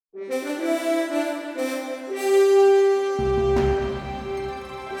Scott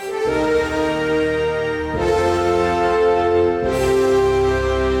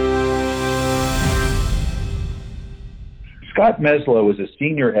Meslow is a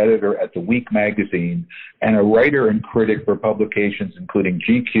senior editor at The Week magazine and a writer and critic for publications including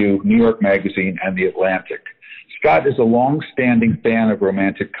GQ, New York Magazine, and The Atlantic. Scott is a long-standing fan of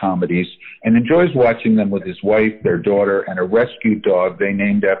romantic comedies and enjoys watching them with his wife, their daughter, and a rescue dog they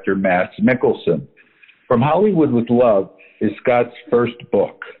named after Mads Mikkelsen. From Hollywood with Love is Scott's first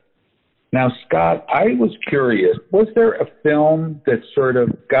book. Now, Scott, I was curious, was there a film that sort of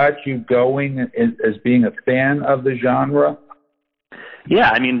got you going as being a fan of the genre? Yeah,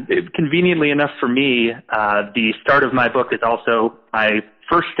 I mean, conveniently enough for me, the start of my book is also my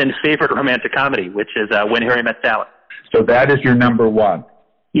first and favorite romantic comedy, which is When Harry Met Sally. So that is your number one.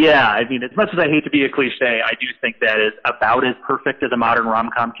 Yeah, I mean, as much as I hate to be a cliche, I do think that is about as perfect as a modern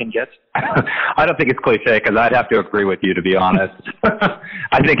rom-com can get. I don't think it's cliche because I'd have to agree with you, to be honest.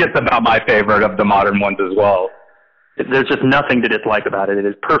 I think it's about my favorite of the modern ones as well. There's just nothing to dislike about it. It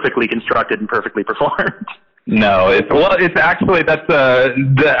is perfectly constructed and perfectly performed. No, it's actually,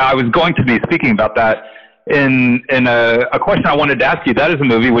 I was going to be speaking about that in a question I wanted to ask you. That is a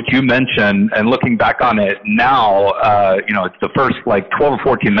movie which you mentioned, and looking back on it now, it's the first like 12 or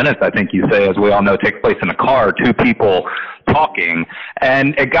 14 minutes, I think you say, as we all know, takes place in a car, two people talking.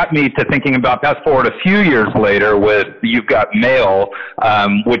 And it got me to thinking about, fast forward a few years later with You've Got Mail,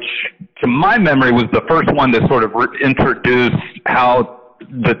 which to my memory was the first one to sort of introduce how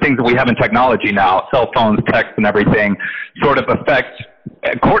the things that we have in technology now, cell phones, text, and everything, sort of affect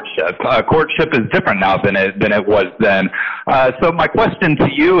courtship. Courtship is different now than it was then. So my question to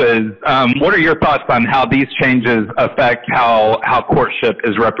you is, what are your thoughts on how these changes affect how courtship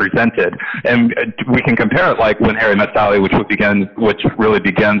is represented? And we can compare it like When Harry Met Sally, which really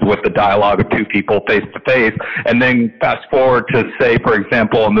begins with the dialogue of two people face to face, and then fast forward to, say, for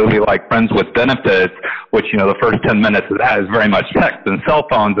example, a movie like Friends with Benefits, which, the first 10 minutes of that is very much text and cell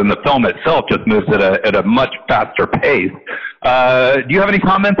phones, and the film itself just moves at a much faster pace. Do you have any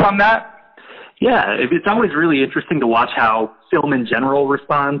comments on that? Yeah, it's always really interesting to watch how film in general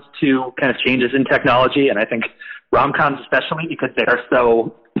responds to kind of changes in technology, and I think rom-coms especially, because they are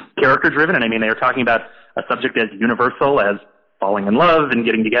so character-driven, and I mean, they are talking about a subject as universal as falling in love and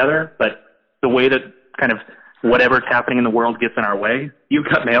getting together, but the way that kind of whatever's happening in the world gets in our way. You've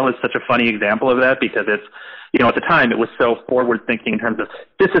Got Mail is such a funny example of that, because it's, at the time it was so forward-thinking in terms of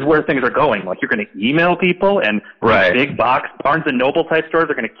this is where things are going. Like, you're going to email people, and right. Big box Barnes and Noble type stores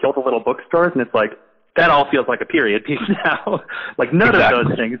are going to kill the little bookstores, and it's like, that all feels like a period piece now. Like, none exactly. of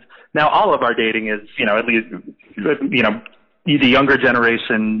those things. Now, all of our dating is, at least, the younger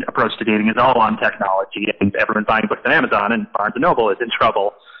generation approach to dating is all on technology, and everyone's buying books on Amazon, and Barnes and Noble is in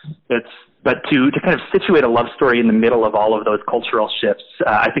trouble. But to kind of situate a love story in the middle of all of those cultural shifts,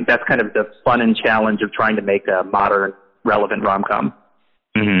 I think that's kind of the fun and challenge of trying to make a modern, relevant rom-com.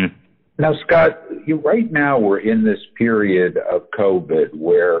 Mm-hmm. Now, Scott, right now we're in this period of COVID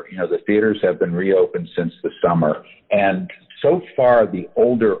where, the theaters have been reopened since the summer. And so far, the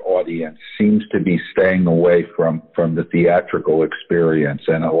older audience seems to be staying away from the theatrical experience.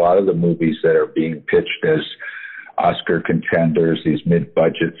 And a lot of the movies that are being pitched as Oscar contenders, these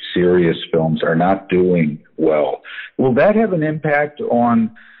mid-budget serious films, are not doing well. Will that have an impact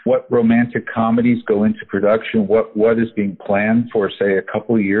on what romantic comedies go into production? What is being planned for, say, a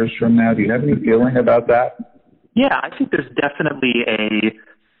couple of years from now? Do you have any feeling about that? Yeah, I think there's definitely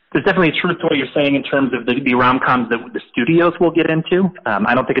truth to what you're saying in terms of the rom-coms that the studios will get into.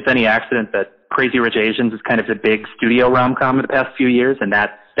 I don't think it's any accident that Crazy Rich Asians is kind of the big studio rom-com in the past few years, and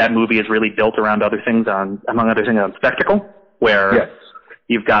that movie is really built around among other things, on spectacle, where yes.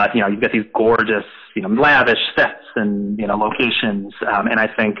 you've got these gorgeous, lavish sets and, locations. And I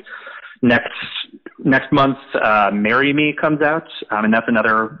think next month, Marry Me comes out. And that's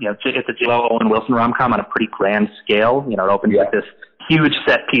another, it's a J.Lo Owen Wilson rom-com on a pretty grand scale. It opens with this huge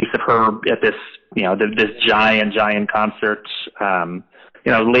set piece of her at this, this giant concert.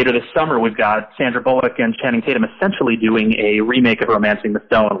 Later this summer, we've got Sandra Bullock and Channing Tatum essentially doing a remake of Romancing the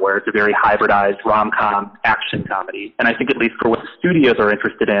Stone, where it's a very hybridized rom-com action comedy. And I think, at least for what the studios are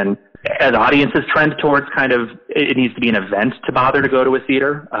interested in, as audiences trend towards kind of, it needs to be an event to bother to go to a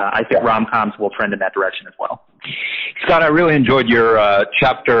theater, I think rom-coms will trend in that direction as well. Scott, I really enjoyed your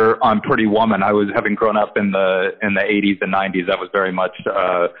chapter on Pretty Woman. I was, having grown up in the 80s and 90s, that was very much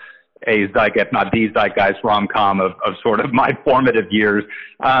a zeitgeist, not the zeitgeist rom-com of sort of my formative years.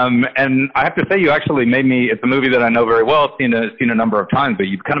 And I have to say, you actually made me, it's a movie that I know very well, seen a number of times, but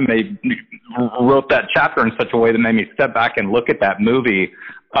you've kind of wrote that chapter in such a way that made me step back and look at that movie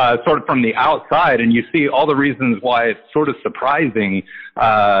sort of from the outside, and you see all the reasons why it's sort of surprising.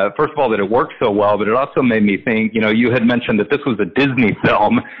 First of all, that it worked so well, but it also made me think, you had mentioned that this was a Disney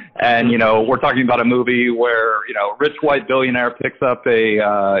film, and, we're talking about a movie where, rich white billionaire picks up a,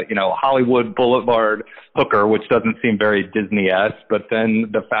 Hollywood Boulevard hooker, which doesn't seem very Disney-esque, but then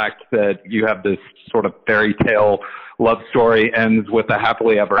the fact that you have this sort of fairy tale love story ends with a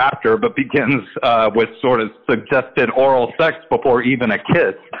happily ever after, but begins with sort of suggested oral sex before even a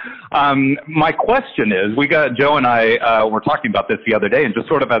kiss. My question is, Joe and I were talking about this the other day, and just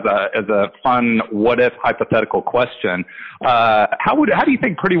sort of as a fun what if hypothetical question, how do you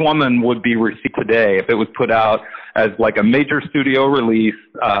think Pretty Woman would be received today if it was put out as like a major studio release,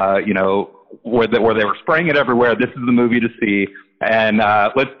 where they were spraying it everywhere? This is the movie to see. And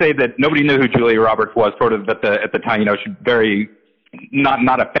let's say that nobody knew who Julia Roberts was, sort of at the time. She's very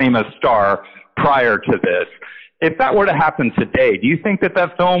not a famous star prior to this. If that were to happen today, do you think that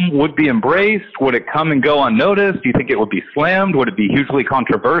film would be embraced? Would it come and go unnoticed? Do you think it would be slammed? Would it be hugely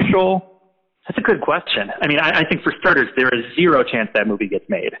controversial? That's a good question. I mean, I think for starters, there is zero chance that movie gets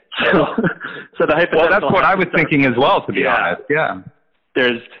made. So the hypothetical. Well, that's what I was thinking as well, to be honest. Yeah.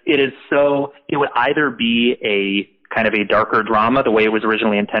 It would either be a kind of a darker drama the way it was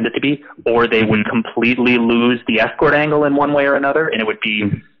originally intended to be, or they would completely lose the escort angle in one way or another, and it would be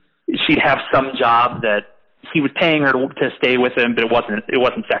she'd have some job that he was paying her to stay with him, but it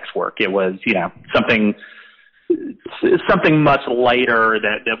wasn't sex work. It was something much lighter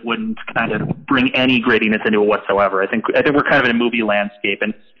that wouldn't kind of bring any grittiness into it whatsoever. I think we're kind of in a movie landscape,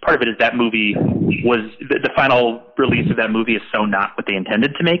 and part of it is that movie was the final release of that movie is so not what they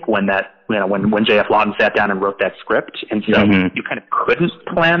intended to make when J.F. Lawton sat down and wrote that script, and so you kind of couldn't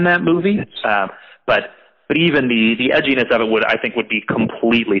plan that movie. But even the edginess of it would be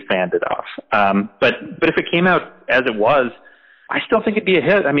completely sanded off. But if it came out as it was, I still think it'd be a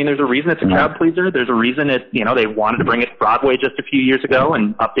hit. I mean, there's a reason it's a crowd pleaser. There's a reason they wanted to bring it to Broadway just a few years ago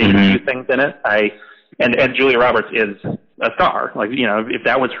and update a few things in it. And Julia Roberts is a star. Like, if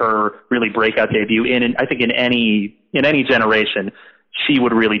that was her really breakout debut I think in any generation, she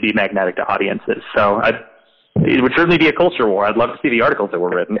would really be magnetic to audiences. So it would certainly be a culture war. I'd love to see the articles that were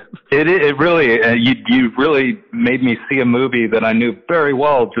written. It really, you really made me see a movie that I knew very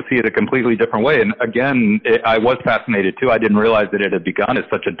well to see it a completely different way. And again, I was fascinated too. I didn't realize that it had begun as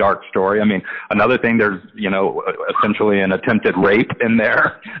such a dark story. I mean, another thing, there's, essentially an attempted rape in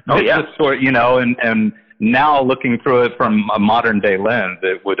there. Oh, yeah. And now looking through it from a modern day lens,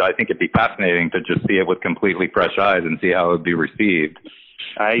 I think it'd be fascinating to just see it with completely fresh eyes and see how it would be received.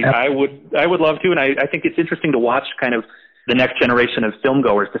 I would love to, and I think it's interesting to watch kind of the next generation of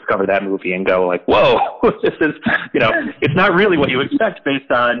filmgoers discover that movie and go like, whoa, this is, it's not really what you expect based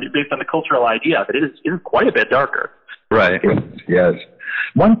on the cultural idea, but it is quite a bit darker. Right. Yes.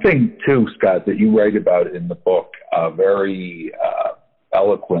 One thing too, Scott, that you write about in the book very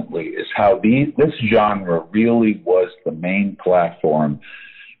eloquently is how this genre really was the main platform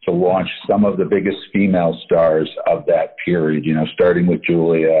to launch some of the biggest female stars of that period, starting with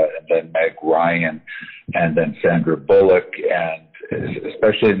Julia and then Meg Ryan and then Sandra Bullock. And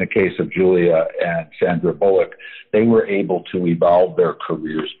especially in the case of Julia and Sandra Bullock, they were able to evolve their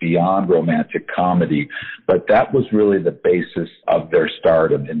careers beyond romantic comedy. But that was really the basis of their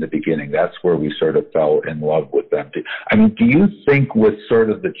stardom in the beginning. That's where we sort of fell in love with them. Do you think with sort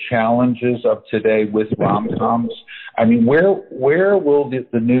of the challenges of today with rom-coms, where will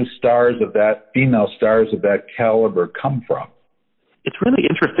the new stars of that, female stars of that caliber come from? It's really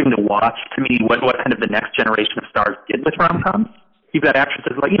interesting to watch, to me, what kind of the next generation of stars did with rom-coms. You've got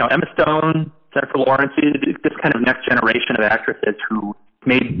actresses like, Emma Stone, Jennifer Lawrence, this kind of next generation of actresses who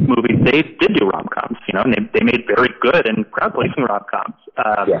made movies. They did do rom-coms, and they made very good and crowd-pleasing rom-coms.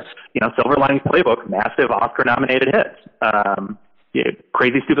 Yes. Silver Linings Playbook, massive Oscar-nominated hits.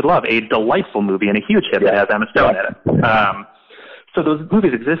 Crazy Stupid Love, a delightful movie and a huge hit that has Emma Stone in it. So those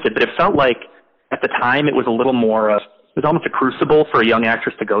movies existed, but it felt like at the time it was a little more it was almost a crucible for a young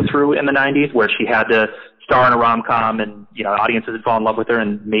actress to go through in the 90s, where she had to star in a rom-com and, audiences would fall in love with her,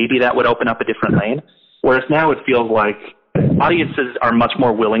 and maybe that would open up a different lane. Whereas now it feels like audiences are much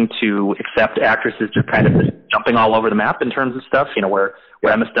more willing to accept actresses just kind of jumping all over the map in terms of stuff, where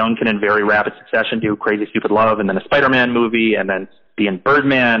Emma Stone can in very rapid succession do Crazy Stupid Love and then a Spider-Man movie and then be in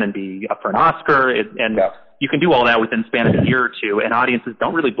Birdman and be up for an Oscar. You can do all that within the span of a year or two, and audiences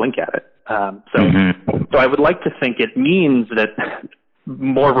don't really blink at it. So I would like to think it means that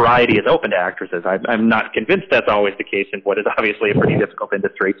more variety is open to actresses. I'm not convinced that's always the case in what is obviously a pretty difficult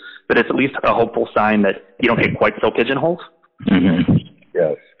industry, but it's at least a hopeful sign that you don't get quite so pigeonholed.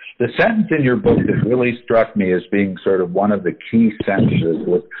 Yes. The sentence in your book that really struck me as being sort of one of the key sentences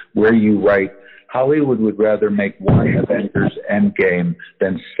was where you write, Hollywood would rather make one Avengers Endgame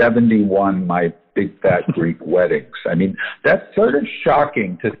than 71 My Big Fat Greek Weddings. I mean, that's sort of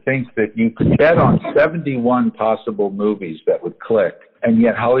shocking to think that you could bet on 71 possible movies that would click, and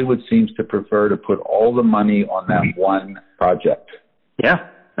yet Hollywood seems to prefer to put all the money on that one project. Yeah.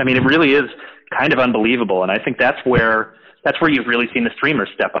 I mean, it really is kind of unbelievable, and I think that's where you've really seen the streamers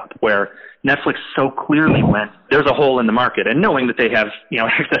step up, where Netflix so clearly went, there's a hole in the market. And knowing that they have,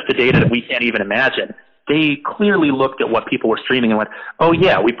 access to data that we can't even imagine, they clearly looked at what people were streaming and went, oh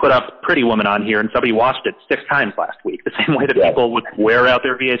yeah, we put up Pretty Woman on here and somebody watched it 6 times last week, the same way that people would wear out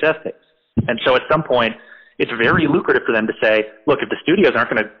their VHS tapes. And so at some point, it's very lucrative for them to say, look, if the studios aren't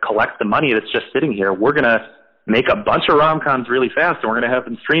going to collect the money that's just sitting here, we're going to make a bunch of rom-coms really fast, and we're going to have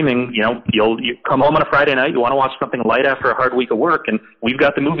them streaming. You come home on a Friday night, you want to watch something light after a hard week of work, and we've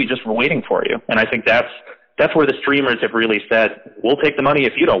got the movie just waiting for you. And I think that's where the streamers have really said, we'll take the money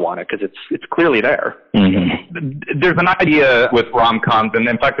if you don't want it, because it's clearly there. Mm-hmm. There's an idea with rom-coms, and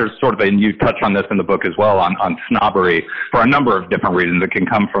in fact there's sort of and you touch on this in the book as well, on snobbery for a number of different reasons. It can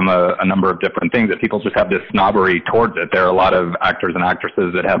come from a number of different things, that people just have this snobbery towards it. There are a lot of actors and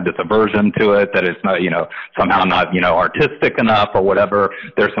actresses that have this aversion to it, that it's not, somehow not, artistic enough or whatever.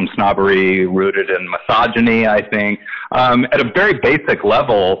 There's some snobbery rooted in misogyny, I think. At a very basic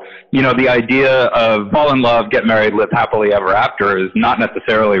level, the idea of fall in love, get married, live happily ever after is not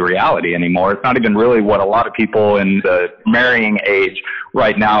necessarily reality anymore. It's not even really what a lot of people in the marrying age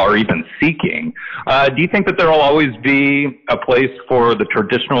right now are even seeking. Do you think that there will always be a place for the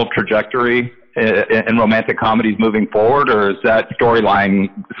traditional trajectory in romantic comedies moving forward, or is that storyline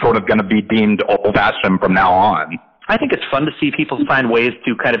sort of going to be deemed old-fashioned from now on? I think it's fun to see people find ways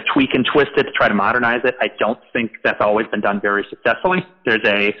to kind of tweak and twist it to try to modernize it. I don't think that's always been done very successfully. There's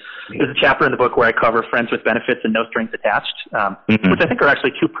a chapter in the book where I cover Friends with Benefits and No Strings Attached, which I think are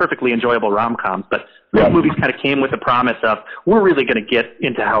actually 2 perfectly enjoyable rom-coms, but those movies kind of came with the promise of, we're really going to get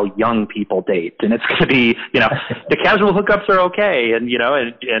into how young people date, and it's going to be, the casual hookups are okay,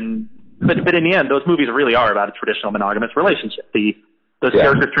 but in the end, those movies really are about a traditional monogamous relationship. Those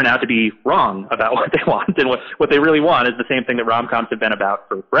characters turn out to be wrong about what they want, and what they really want is the same thing that rom-coms have been about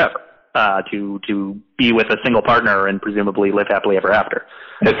for forever, to be with a single partner and presumably live happily ever after.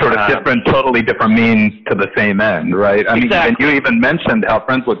 It's sort of totally different means to the same end, right? I mean, and you even mentioned how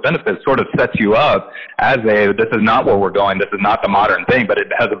Friends with Benefits sort of sets you up as this is not where we're going, this is not the modern thing, but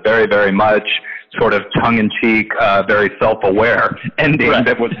it has a very, very much sort of tongue-in-cheek, very self-aware ending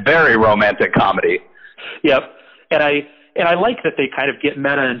that was very romantic comedy. Yep. And I like that they kind of get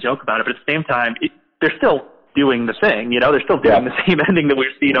meta and joke about it, but at the same time, they're still doing the thing. They're still doing the same ending that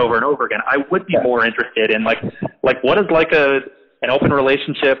we've seen over and over again. I would be more interested in, like what does an open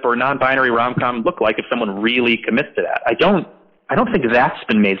relationship or non-binary rom-com look like if someone really commits to that? I don't think that's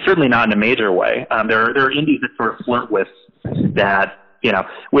been made, certainly not in a major way. There are indies that sort of flirt with that,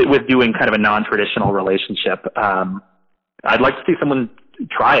 with doing kind of a non-traditional relationship. I'd like to see someone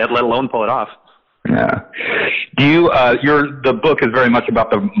try it, let alone pull it off. Yeah. Do you, the book is very much about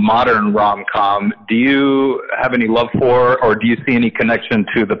the modern rom-com. Do you have any love for, or do you see any connection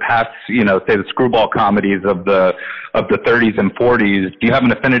to the past, say the screwball comedies of the 30s and 40s? Do you have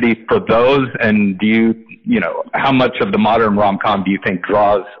an affinity for those? And do you, how much of the modern rom-com do you think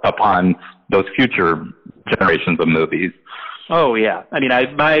draws upon those future generations of movies? Oh yeah, I mean,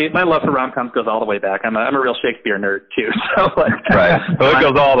 my love for rom-coms goes all the way back. I'm a real Shakespeare nerd too, so right. So it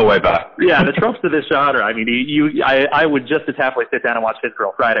goes all the way back. Yeah, the tropes of this genre. I mean, I would just as happily sit down and watch His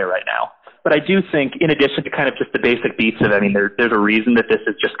Girl Friday right now. But I do think, in addition to kind of just the basic beats of, there's a reason that this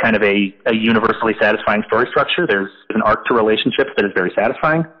is just kind of a universally satisfying story structure. There's an arc to relationships that is very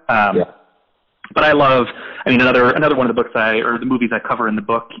satisfying. But I love, another one of the books or the movies I cover in the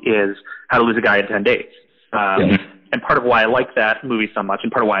book is How to Lose a Guy in 10 Days. And part of why I like that movie so much, and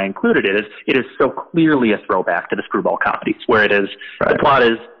part of why I included it, is it is so clearly a throwback to the screwball comedies, where it is, the plot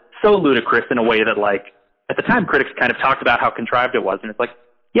is so ludicrous in a way that, at the time, critics kind of talked about how contrived it was, and it's like,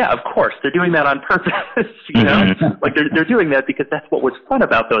 yeah, of course, they're doing that on purpose, they're doing that because that's what was fun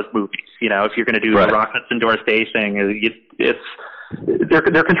about those movies, if you're going to do the Rockets and Doris Day thing,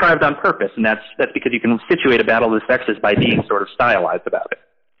 they're contrived on purpose, and that's because you can situate a battle of the sexes by being sort of stylized about it.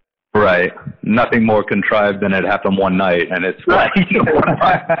 Right. Nothing more contrived than it happened one night, and it's right.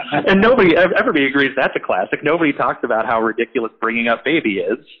 And everybody agrees that's a classic. Nobody talks about how ridiculous Bringing Up Baby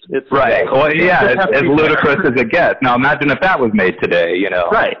is. It's right. Well, yeah, it's as ludicrous as it gets. Now, imagine if that was made today.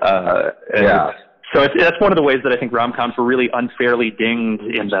 Right. So that's one of the ways that I think rom-coms were really unfairly dinged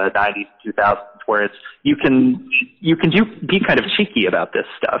in the 90s, 2000s, where it's you can be kind of cheeky about this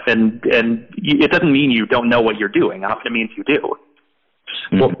stuff, and it doesn't mean you don't know what you're doing. Often it means you do.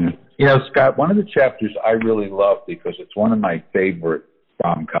 Well, you know, Scott, one of the chapters I really love because it's one of my favorite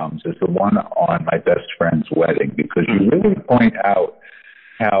rom-coms is the one on My Best Friend's Wedding, because you really point out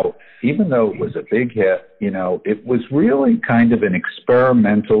how even though it was a big hit, you know, it was really kind of an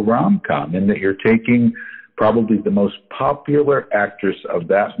experimental rom-com in that you're taking probably the most popular actress of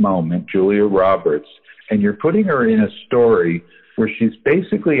that moment, Julia Roberts, and you're putting her in a story where she's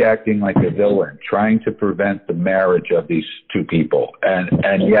basically acting like a villain, trying to prevent the marriage of these two people.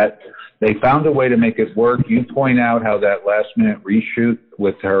 And yet they found a way to make it work. You point out how that last-minute reshoot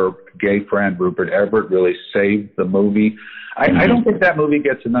with her gay friend, Rupert Everett, really saved the movie. I don't think that movie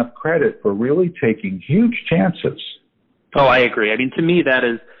gets enough credit for really taking huge chances. Oh, I agree. I mean, to me, that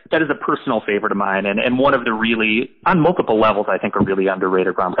is a personal favorite of mine, and one of the really, on multiple levels, I think, a really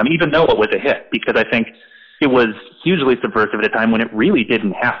underrated rom-com, even though it was a hit, because I think it was hugely subversive at a time when it really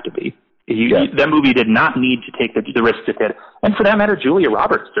didn't have to be. That movie did not need to take the risks it did, and for that matter, Julia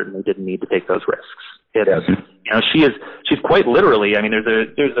Roberts certainly didn't need to take those risks. You know, she's quite literally. I mean,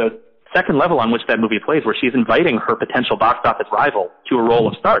 there's a second level on which that movie plays where she's inviting her potential box office rival to a role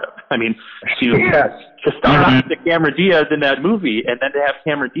of stardom. I mean, to star opposite Cameron Diaz in that movie, and then to have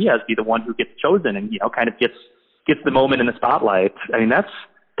Cameron Diaz be the one who gets chosen and, you know, kind of gets the moment in the spotlight. I mean, that's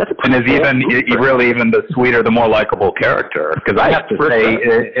a and is really even the sweeter, the more likable character. Because I have to say,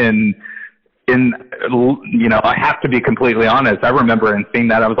 you know, I have to be completely honest. I remember in seeing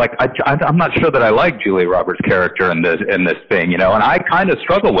that, I was like, I'm not sure that I like Julia Roberts' character in this thing, you know, and I kind of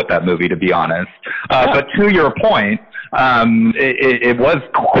struggle with that movie, to be honest. But to your point, it was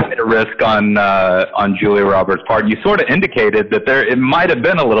quite a risk on Julia Roberts' part. You sort of indicated that it might have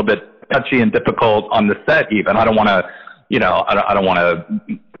been a little bit touchy and difficult on the set. Even I don't want to, you know, I don't want to.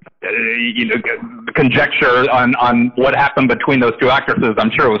 Conjecture on what happened between those two actresses. I'm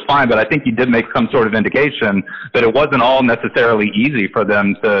sure it was fine, but I think you did make some sort of indication that it wasn't all necessarily easy for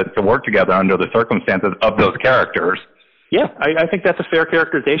them to work together under the circumstances of those characters. Yeah, I think that's a fair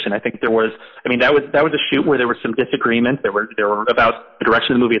characterization. I think that was a shoot where there was some disagreement. There were about the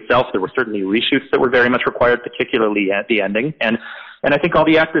direction of the movie itself. There were certainly reshoots that were very much required, particularly at the ending. And I think all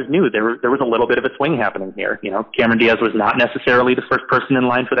the actors knew there was a little bit of a swing happening here. You know, Cameron Diaz was not necessarily the first person in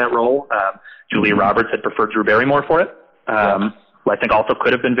line for that role. Julia Roberts had preferred Drew Barrymore for it, who I think also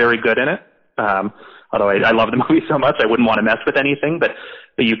could have been very good in it. Although I love the movie so much, I wouldn't want to mess with anything. But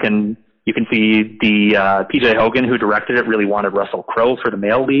you can see the P.J. Hogan, who directed it, really wanted Russell Crowe for the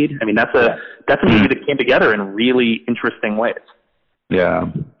male lead. I mean, that's a movie that came together in really interesting ways. Yeah.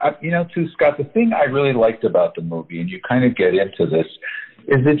 You know, too, Scott, the thing I really liked about the movie, and you kind of get into this,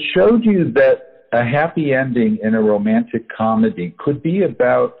 is it showed you that a happy ending in a romantic comedy could be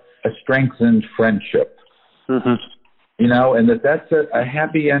about a strengthened friendship. Mm-hmm. You know, and that's a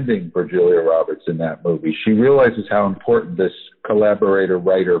happy ending for Julia Roberts in that movie. She realizes how important this collaborator,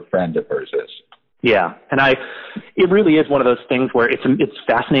 writer, friend of hers is. Yeah, and it really is one of those things where it's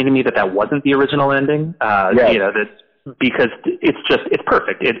fascinating to me that wasn't the original ending. You know, because it's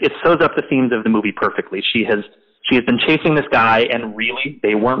perfect. It sews up the themes of the movie perfectly. She has been chasing this guy, and really,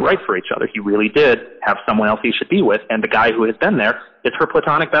 they weren't right for each other. He really did have someone else he should be with, and the guy who has been there is her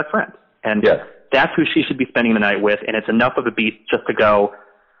platonic best friend. And that's who she should be spending the night with, and it's enough of a beat just to go,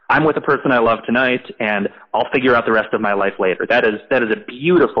 I'm with the person I love tonight, and I'll figure out the rest of my life later. That is a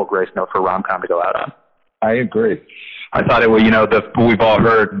beautiful grace note for rom-com to go out on. I agree. I thought it was, you know, we've all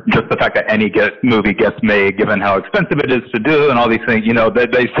heard just the fact that any movie gets made, given how expensive it is to do and all these things, you know, they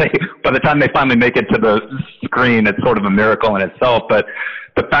say by the time they finally make it to the screen, it's sort of a miracle in itself. But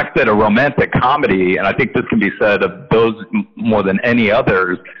the fact that a romantic comedy, and I think this can be said of those more than any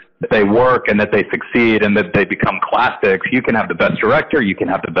others, that they work and that they succeed and that they become classics. You can have the best director, you can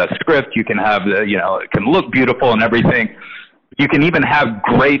have the best script, you can have it can look beautiful and everything. You can even have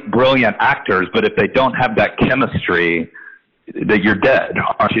great, brilliant actors, but if they don't have that chemistry, that you're dead.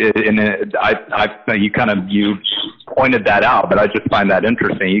 And you pointed that out, but I just find that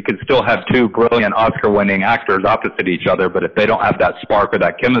interesting. You can still have two brilliant Oscar-winning actors opposite each other, but if they don't have that spark or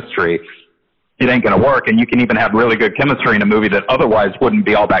that chemistry, it ain't going to work. And you can even have really good chemistry in a movie that otherwise wouldn't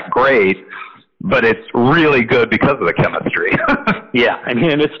be all that great, but it's really good because of the chemistry. Yeah, I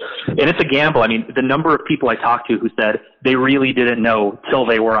mean, it's a gamble. I mean, the number of people I talked to who said they really didn't know till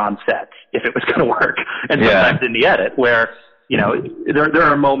they were on set if it was going to work, and sometimes in the edit, where there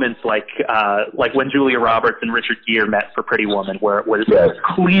are moments like when Julia Roberts and Richard Gere met for Pretty Woman, where it was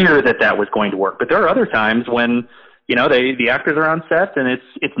clear that was going to work. But there are other times when the actors are on set and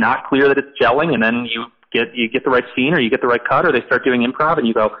it's not clear that it's gelling, and then you get the right scene or you get the right cut or they start doing improv and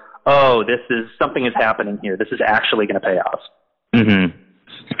you go, oh, something is happening here. This is actually going to pay off. Mm-hmm.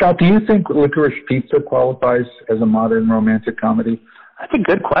 Scott, do you think Licorice Pizza qualifies as a modern romantic comedy? That's a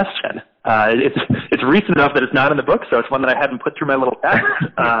good question. It's recent enough that it's not in the book, so it's one that I hadn't put through my little test.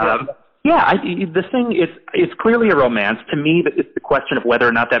 It's clearly a romance. To me, it's the question of whether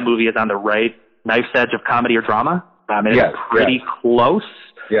or not that movie is on the right knife's edge of comedy or drama. It's pretty close.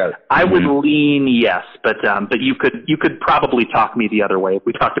 Yes. I would lean yes, but you could probably talk me the other way if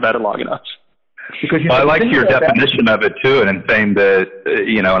we talked about it long enough. Because I like your definition of it too, and in saying that,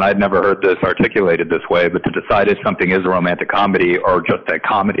 and I'd never heard this articulated this way, but to decide if something is a romantic comedy or just a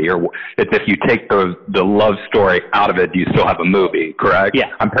comedy, or it's if you take the love story out of it, you still have a movie, correct?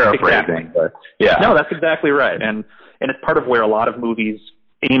 Yeah. I'm paraphrasing, exactly. but yeah. No, that's exactly right. And it's part of where a lot of movies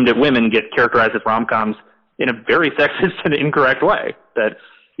aimed at women get characterized as rom-coms in a very sexist and incorrect way. That,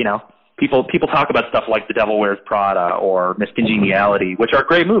 people talk about stuff like The Devil Wears Prada or Miss Congeniality, which are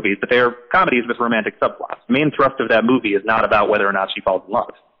great movies, but they are comedies with romantic subplots. The main thrust of that movie is not about whether or not she falls in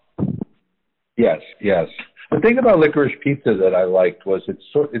love. Yes. The thing about Licorice Pizza that I liked was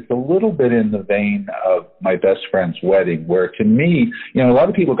it's a little bit in the vein of My Best Friend's Wedding, where to me, a lot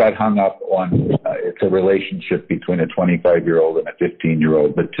of people got hung up on it's a relationship between a 25-year-old and a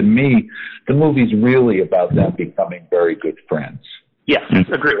 15-year-old, but to me, the movie's really about them becoming very good friends. Yes,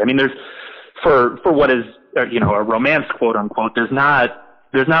 agree. I mean, there's for what is a romance, quote unquote. There's not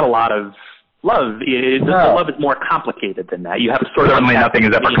a lot of love. The love is more complicated than that. You have certainly nothing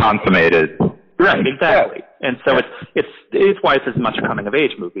is ever consummated. Right, exactly. Yeah. And so it's why it's as much a coming of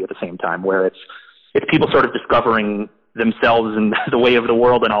age movie at the same time, where it's people sort of discovering themselves and the way of the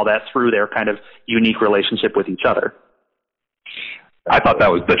world and all that through their kind of unique relationship with each other. I thought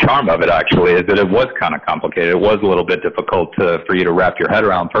that was the charm of it, actually, is that it was kind of complicated. It was a little bit difficult for you to wrap your head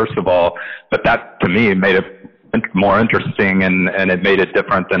around, first of all, but that, to me, made it more interesting, and it made it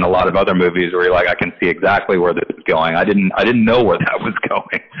different than a lot of other movies where you're like, I can see exactly where this is going. I didn't know where that was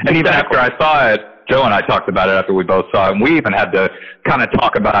going. And even after I saw it, Joe and I talked about it after we both saw it, and we even had to kind of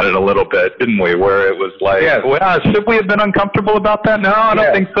talk about it a little bit, didn't we, where it was like, well, should we have been uncomfortable about that? No, I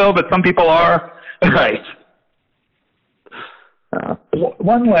don't think so, but some people are. Right.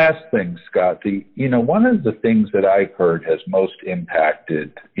 One last thing, Scott. One of the things that I've heard has most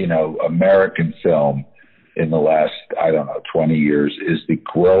impacted, American film in the last, 20 years is the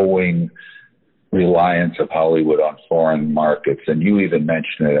growing reliance of Hollywood on foreign markets. And you even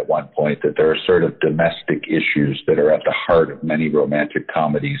mentioned it at one point that there are sort of domestic issues that are at the heart of many romantic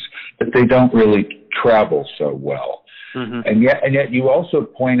comedies, that they don't really travel so well. Mm-hmm. And yet you also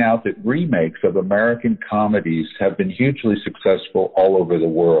point out that remakes of American comedies have been hugely successful all over the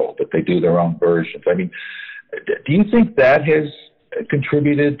world, that they do their own versions. I mean, do you think that has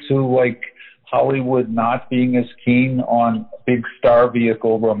contributed to Hollywood not being as keen on big star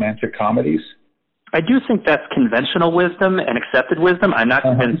vehicle romantic comedies? I do think that's conventional wisdom and accepted wisdom. I'm not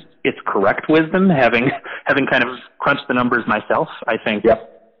convinced it's correct wisdom, having kind of crunched the numbers myself. I think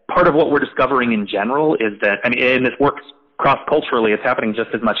part of what we're discovering in general is that, and this works cross-culturally, it's happening just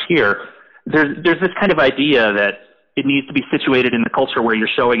as much here, there's this kind of idea that it needs to be situated in the culture where you're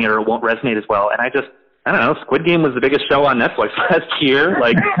showing it or it won't resonate as well. And I don't know, Squid Game was the biggest show on Netflix last year,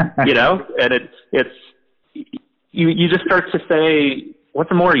 and you just start to say,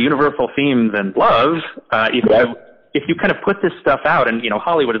 what's a more universal theme than love? If you kind of put this stuff out, and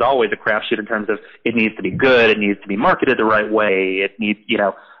Hollywood is always a crapshoot in terms of it needs to be good, it needs to be marketed the right way, it needs,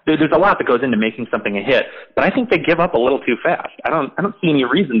 there's a lot that goes into making something a hit. But I think they give up a little too fast. I don't see any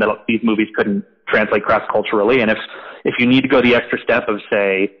reason that these movies couldn't translate cross culturally. And if you need to go the extra step of,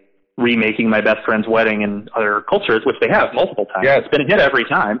 say, remaking My Best Friend's Wedding in other cultures, which they have multiple times, it's been a hit every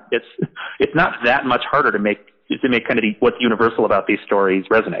time. It's not that much harder to make kind of what's universal about these stories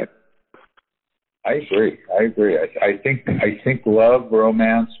resonate. I agree. I think love,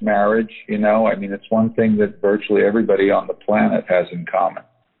 romance, marriage, it's one thing that virtually everybody on the planet has in common.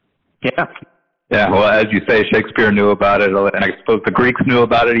 Yeah. Yeah, well, as you say, Shakespeare knew about it, and I suppose the Greeks knew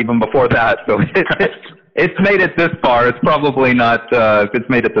about it even before that. So it's made it this far. It's probably not, if it's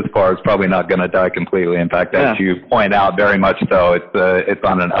made it this far, it's probably not going to die completely. In fact, as you point out, very much so, it's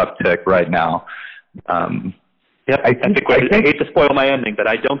on an uptick right now. I hate to spoil my ending, but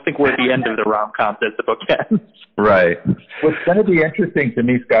I don't think we're at the end of the rom-com as the book ends. Right. What's going to be interesting to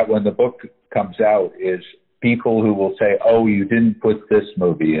me, Scott, when the book comes out is people who will say, oh, you didn't put this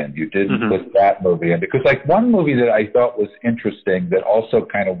movie in, you didn't put that movie in. Because one movie that I thought was interesting that also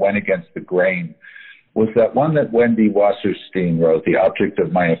kind of went against the grain was that one that Wendy Wasserstein wrote, The Object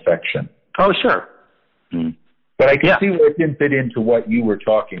of My Affection. Oh, sure. But I can see where it didn't fit into what you were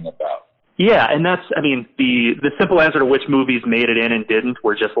talking about. Yeah, and that's, I mean, the simple answer to which movies made it in and didn't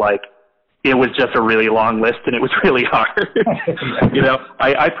were just like, it was just a really long list, and it was really hard. You know,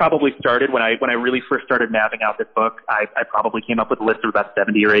 I probably started when I really first started mapping out this book. I probably came up with a list of about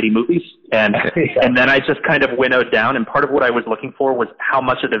 70 or 80 movies, and and then I just kind of winnowed down. And part of what I was looking for was how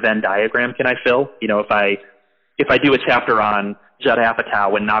much of the Venn diagram can I fill? You know, if I do a chapter on Judd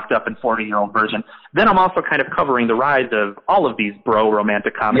Apatow and Knocked Up and 40-Year-Old Virgin, then I'm also kind of covering the rise of all of these bro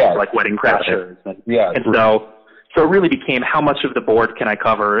romantic comedies like Wedding Crashers, and so it really became how much of the board can I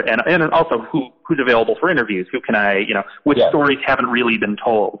cover, and also who's available for interviews, who can I, you know, which stories haven't really been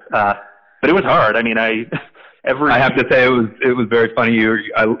told. But it was hard. I mean, I have to say it was very funny.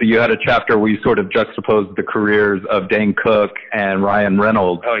 You had a chapter where you sort of juxtaposed the careers of Dane Cook and Ryan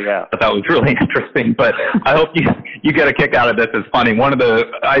Reynolds. Oh yeah, but that was really interesting. But I hope you get a kick out of this. It's funny.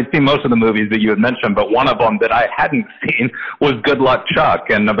 I've seen most of the movies that you had mentioned, but one of them that I hadn't seen was Good Luck Chuck.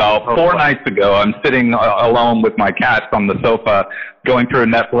 And about 4 nights ago, I'm sitting alone with my cats on the sofa, going through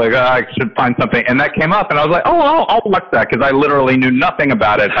Netflix. I should find something, and that came up, and I was like, I'll watch that, because I literally knew nothing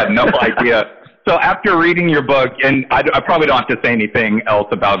about it, had no idea. So after reading your book, and I probably don't have to say anything else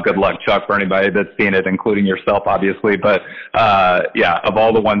about Good Luck Chuck for anybody that's seen it, including yourself, obviously, but of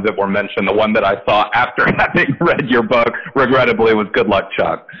all the ones that were mentioned, the one that I saw after having read your book, regrettably, was Good Luck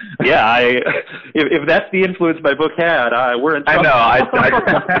Chuck. Yeah, if that's the influence my book had, we're in trouble. I know. I just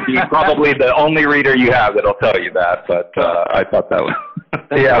have to be probably the only reader you have that'll tell you that, but I thought that was...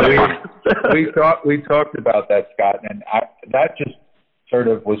 Yeah, we talked about that, Scott, and that just sort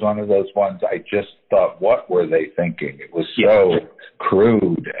of was one of those ones I just thought, what were they thinking? It was so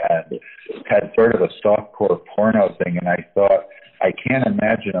crude and had sort of a softcore porno thing, and I thought, I can't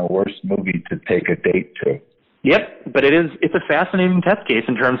imagine a worse movie to take a date to. Yep, but it's a fascinating test case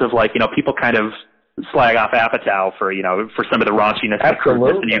in terms of, like, you know, people kind of slag off Apatow for, you know, for some of the raunchiness and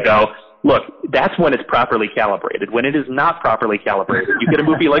crudeness, and you go, look, that's when it's properly calibrated. When it is not properly calibrated, you get a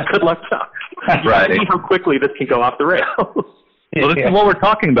movie like Good Luck Chuck. Right. You see how quickly this can go off the rails. Well, this is what we're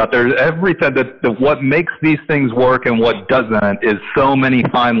talking about. There's everything that what makes these things work and what doesn't is so many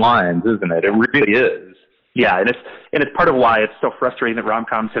fine lines, isn't it? It really is. Yeah, and it's part of why it's so frustrating that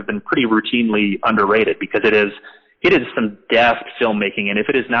rom-coms have been pretty routinely underrated, because it is some deft filmmaking, and if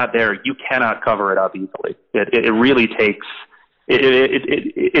it is not there, you cannot cover it up easily. It really takes.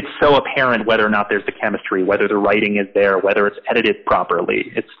 It's so apparent whether or not there's the chemistry, whether the writing is there, whether it's edited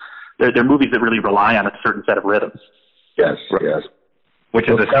properly. They're movies that really rely on a certain set of rhythms. Yes, yes. Which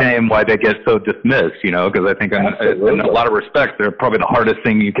is a shame why they get so dismissed, you know, because I think in a lot of respects, they're probably the hardest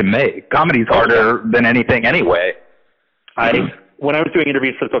thing you can make. Comedy's harder than anything anyway. When I was doing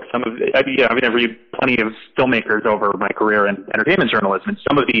interviews for the book, I've interviewed plenty of filmmakers over my career in entertainment journalism, and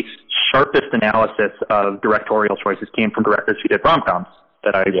some of the sharpest analysis of directorial choices came from directors who did rom-coms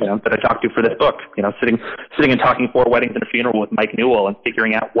that I talked to for this book. You know, sitting and talking 4 Weddings and a Funeral with Mike Newell and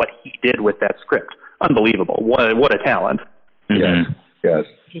figuring out what he did with that script. Unbelievable. What a talent. Mm-hmm. Yes.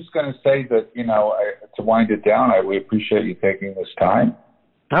 Just going to say that, you know, to wind it down, we appreciate you taking this time.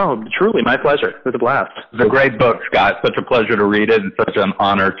 Oh, truly, my pleasure. It was a blast. It's a great book, Scott. Such a pleasure to read it and such an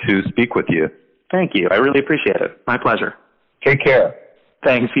honor to speak with you. Thank you. I really appreciate it. My pleasure. Take care.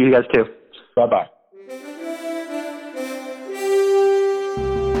 Thanks. You guys too. Bye-bye.